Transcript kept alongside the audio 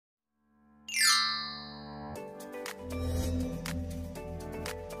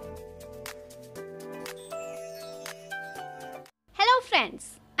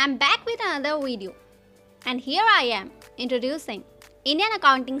friends, I'm back with another video, and here I am introducing Indian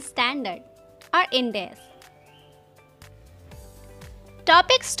Accounting Standard or INDAS.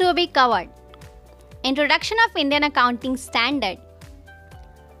 Topics to be covered: Introduction of Indian Accounting Standard,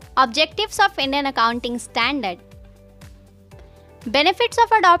 Objectives of Indian Accounting Standard, Benefits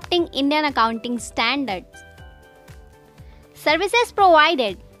of adopting Indian Accounting Standards, Services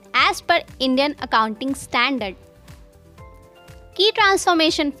provided as per Indian Accounting Standard, Key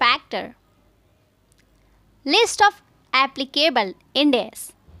transformation factor, List of applicable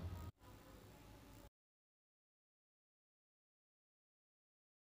INDAS.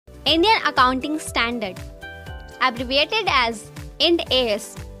 Indian Accounting Standard, abbreviated as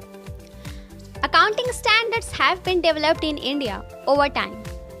INDAS. Accounting standards have been developed in India over time.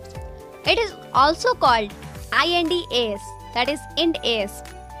 It is also called INDAS, that is INDAS.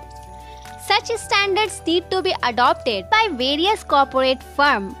 Such standards need to be adopted by various corporate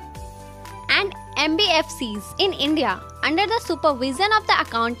firms and NBFCs in India under the supervision of the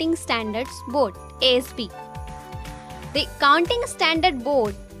Accounting Standards Board (ASB). The Accounting Standard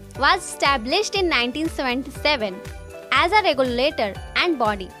Board was established in 1977 as a regulator and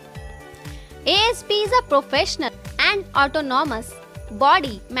body. ASB is a professional and autonomous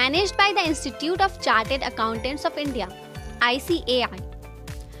body managed by the Institute of Chartered Accountants of India (ICAI).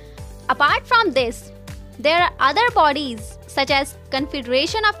 Apart from this, there are other bodies such as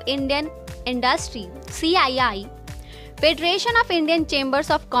Confederation of Indian Industry (CII), Federation of Indian Chambers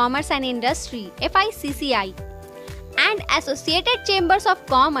of Commerce and Industry (FICCI), and Associated Chambers of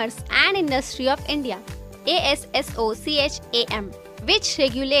Commerce and Industry of India (ASSOCHAM), which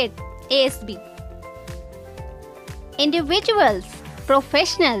regulate ASB. Individuals,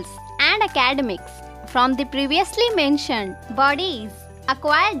 professionals, and academics from the previously mentioned bodies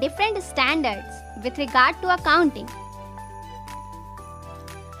acquire different standards with regard to accounting.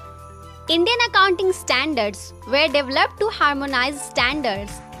 Indian accounting standards were developed to harmonize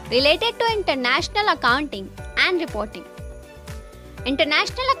standards related to international accounting and reporting.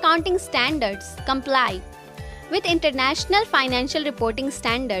 International accounting standards comply with International Financial Reporting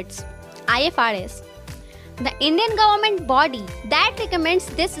Standards (IFRS). The Indian government body that recommends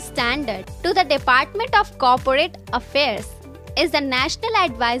this standard to the Department of Corporate Affairs is the National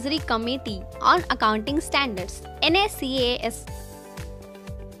Advisory Committee on Accounting Standards (NACAS).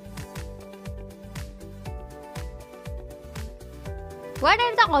 What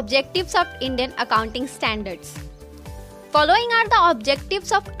are the objectives of Indian accounting standards? Following are the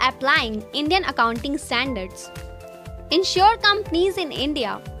objectives of applying Indian accounting standards. Ensure companies in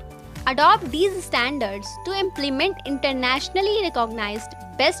India adopt these standards to implement internationally recognized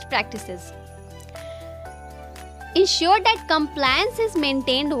best practices. Ensure that compliance is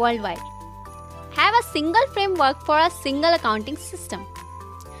maintained worldwide. Have a single framework for a single accounting system.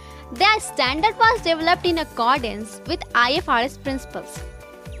 The standard was developed in accordance with IFRS principles.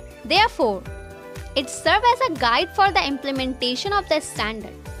 Therefore, it serves as a guide for the implementation of the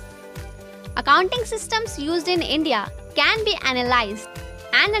standard. Accounting systems used in India can be analyzed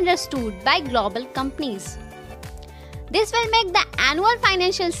and understood by global companies. This will make the annual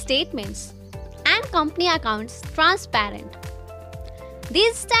financial statements and company accounts transparent.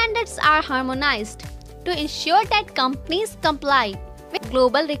 These standards are harmonized to ensure that companies comply with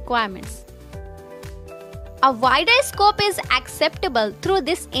global requirements. A wider scope is acceptable through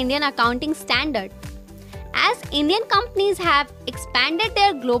this Indian accounting standard, as Indian companies have expanded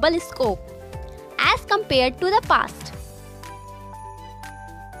their global scope as compared to the past.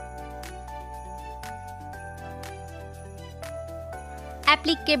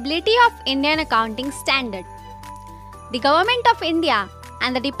 Applicability of Indian Accounting Standard. The Government of India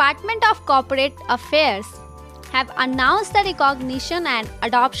and the Department of Corporate Affairs have announced the recognition and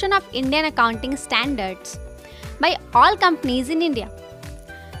adoption of Indian accounting standards by all companies in India.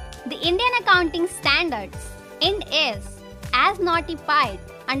 The Indian Accounting Standards (INDAS), as notified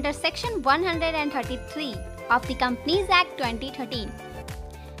under Section 133 of the Companies Act 2013,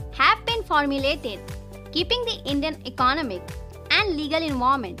 have been formulated keeping the Indian economic and legal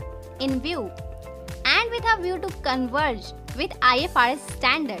environment in view and with a view to converge with IFRS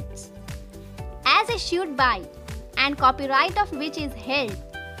standards, as issued by and copyright of which is held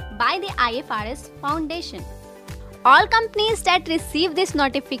by the IFRS Foundation. All companies that receive this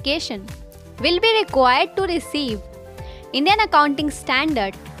notification will be required to receive Indian Accounting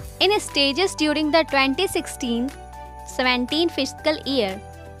Standard in stages during the 2016-17 fiscal year.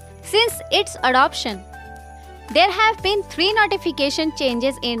 Since its adoption, there have been 3 notification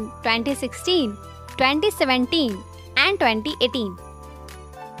changes in 2016, 2017 and 2018.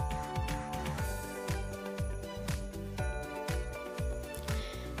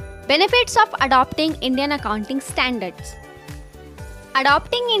 Benefits of adopting Indian accounting standards.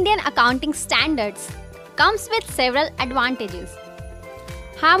 Adopting Indian accounting standards comes with several advantages.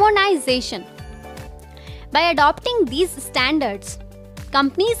 Harmonization. By adopting these standards,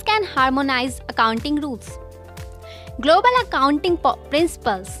 companies can harmonize accounting rules. Global accounting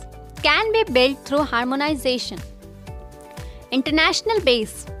principles can be built through harmonization. International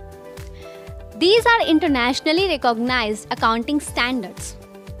base. These are internationally recognized accounting standards.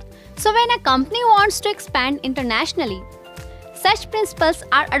 So when a company wants to expand internationally, such principles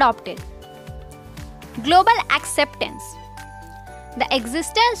are adopted. Global acceptance. The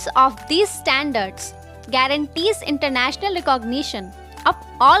existence of these standards guarantees international recognition of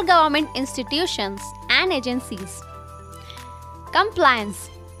all government institutions and agencies. Compliance.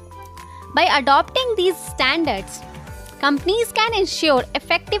 By adopting these standards, companies can ensure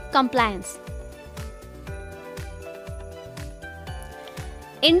effective compliance.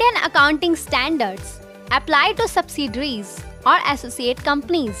 Indian accounting standards apply to subsidiaries or associate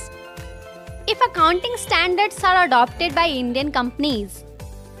companies. If accounting standards are adopted by Indian companies,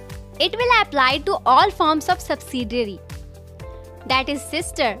 it will apply to all forms of subsidiary, that is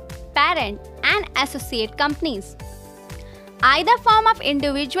sister, parent and associate companies. Either form of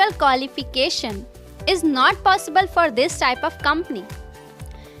individual qualification is not possible for this type of company.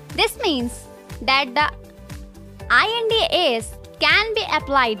 This means that the INDAS can be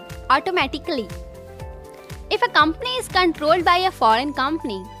applied automatically. If a company is controlled by a foreign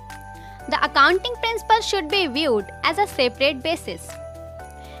company, the accounting principle should be viewed as a separate basis.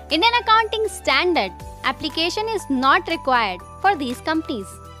 Indian accounting standard application is not required for these companies.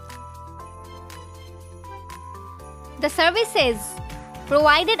 The services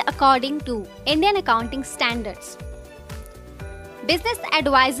provided according to Indian accounting standards. Business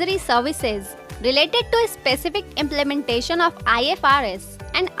advisory services related to a specific implementation of IFRS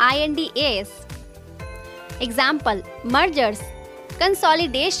and INDAS. Example: mergers,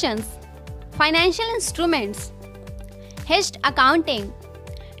 consolidations, financial instruments, hedged accounting,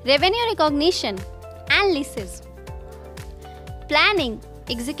 revenue recognition, and leases. Planning,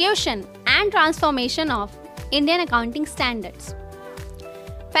 execution, and transformation of Indian accounting standards.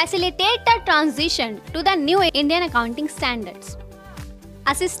 Facilitate the transition to the new Indian accounting standards.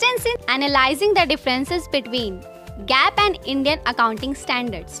 Assistance in analyzing the differences between GAAP and Indian accounting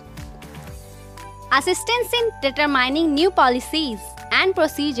standards. Assistance in determining new policies and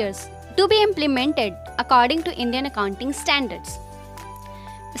procedures to be implemented according to Indian accounting standards.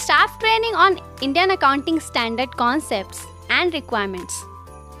 Staff training on Indian accounting standard concepts and requirements.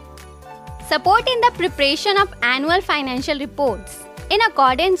 Support in the preparation of annual financial reports in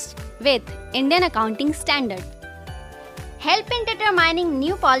accordance with Indian accounting standard. Help in determining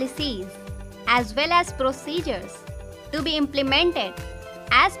new policies as well as procedures to be implemented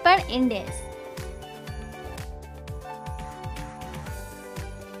as per INDAS.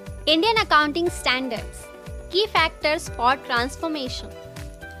 Indian accounting standards. Key factors for transformation.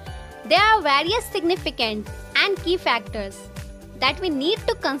 There are various significant and key factors that we need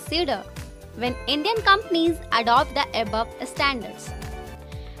to consider when Indian companies adopt the above standards.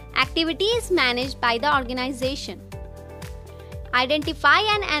 Activities managed by the organization. Identify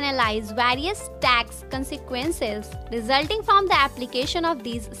and analyze various tax consequences resulting from the application of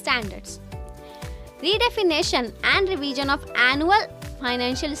these standards. Redefinition and revision of annual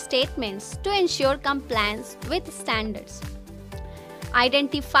financial statements to ensure compliance with standards.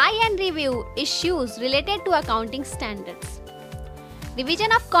 Identify and review issues related to accounting standards.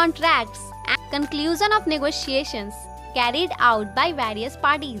 Revision of contracts and conclusion of negotiations carried out by various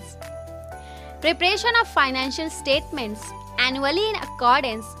parties. Preparation of financial statements annually in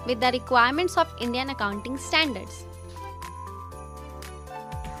accordance with the requirements of Indian accounting standards.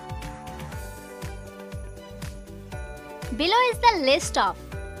 Below is the list of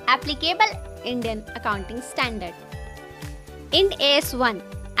applicable Indian accounting standard. IND AS 1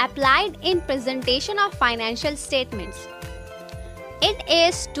 applied in presentation of financial statements. IND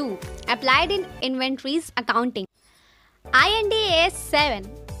AS 2 applied in inventories accounting. INDAS 7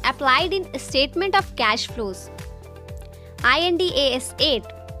 applied in statement of cash flows. INDAS 8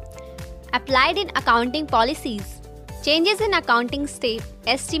 applied in accounting policies, changes in accounting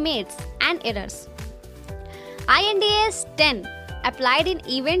estimates and errors. INDAS 10 applied in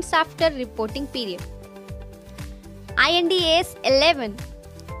events after reporting period. INDAS 11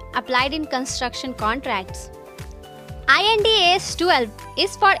 applied in construction contracts. INDAS 12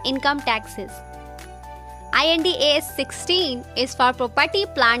 is for income taxes. INDAS 16 is for property,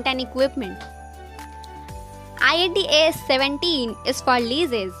 plant and equipment. INDAS 17 is for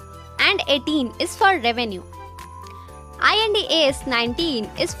leases and 18 is for revenue. INDAS 19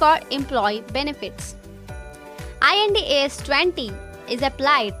 is for employee benefits. INDAS 20 is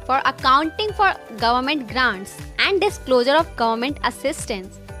applied for accounting for government grants and disclosure of government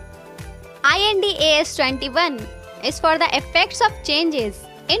assistance. INDAS 21 is for the effects of changes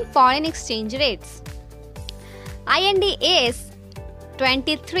in foreign exchange rates. INDAS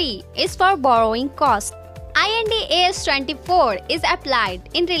 23 is for borrowing cost. INDAS 24 is applied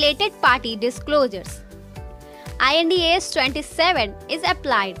in related party disclosures. INDAS 27 is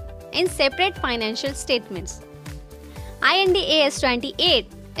applied in separate financial statements. INDAS 28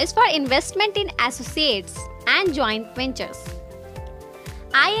 is for investment in associates and joint ventures.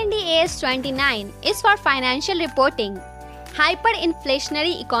 INDAS 29 is for financial reporting,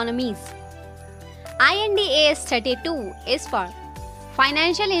 hyperinflationary economies. INDAS 32 is for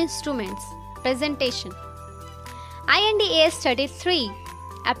financial instruments, presentation. INDAS 33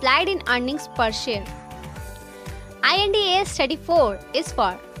 applied in earnings per share. INDAS 34 is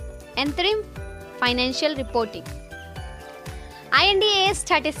for interim financial reporting. INDAS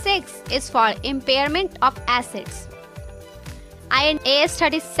 36 is for impairment of assets. INDAS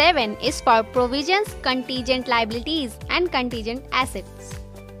 37 is for provisions, contingent liabilities and contingent assets.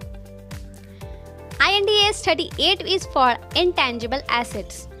 INDAS 38 is for intangible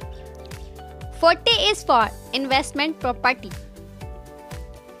assets. 40 is for investment property.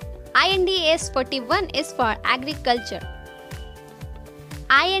 INDAS 41 is for agriculture.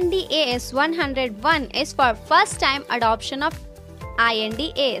 INDAS 101 is for first time adoption of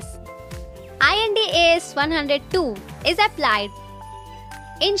INDAS. INDAS 102 is applied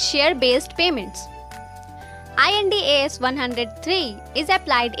in share-based payments. INDAS 103 is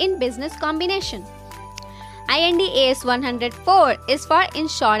applied in business combination. INDAS 104 is for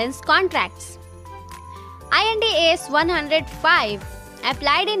insurance contracts. INDAS 105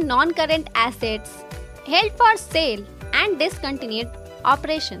 applied in non-current assets held for sale and discontinued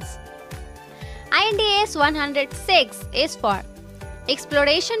operations. INDAS 106 is for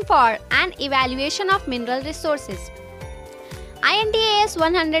exploration for and evaluation of mineral resources. INDAS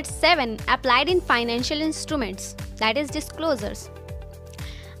 107 applied in financial instruments, that is disclosures.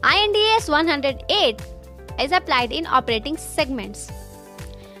 INDAS 108 is applied in operating segments.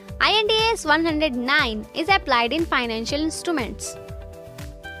 INDAS 109 is applied in financial instruments.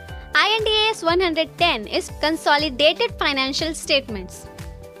 INDAS 110 is consolidated financial statements.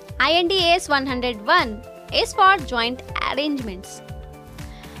 INDAS 101 is for joint arrangements.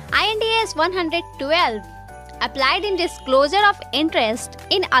 INDAS 112 applied in disclosure of interest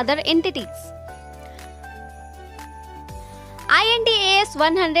in other entities. INDAS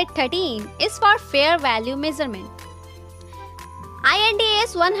 113 is for fair value measurement.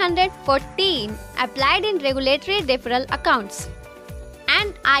 INDAS 114 applied in regulatory deferral accounts.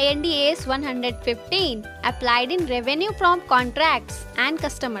 And INDAS 115 applied in revenue from contracts and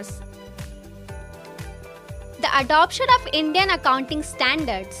customers. The adoption of Indian accounting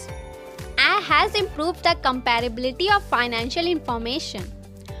standards has improved the comparability of financial information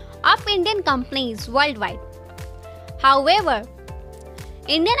of Indian companies worldwide. However,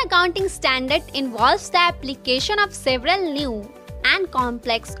 Indian accounting standard involves the application of several new and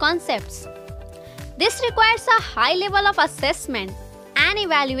complex concepts. This requires a high level of assessment and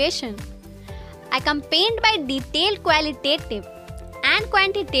evaluation, accompanied by detailed qualitative and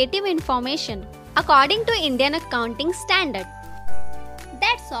quantitative information according to Indian accounting standard.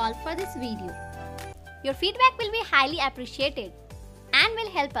 That's all for this video. Your feedback will be highly appreciated and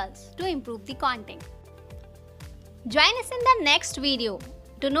will help us to improve the content. Join us in the next video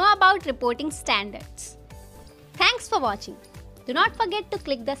to know about reporting standards. Thanks for watching. Do not forget to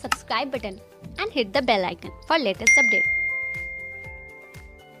click the subscribe button and hit the bell icon for latest updates.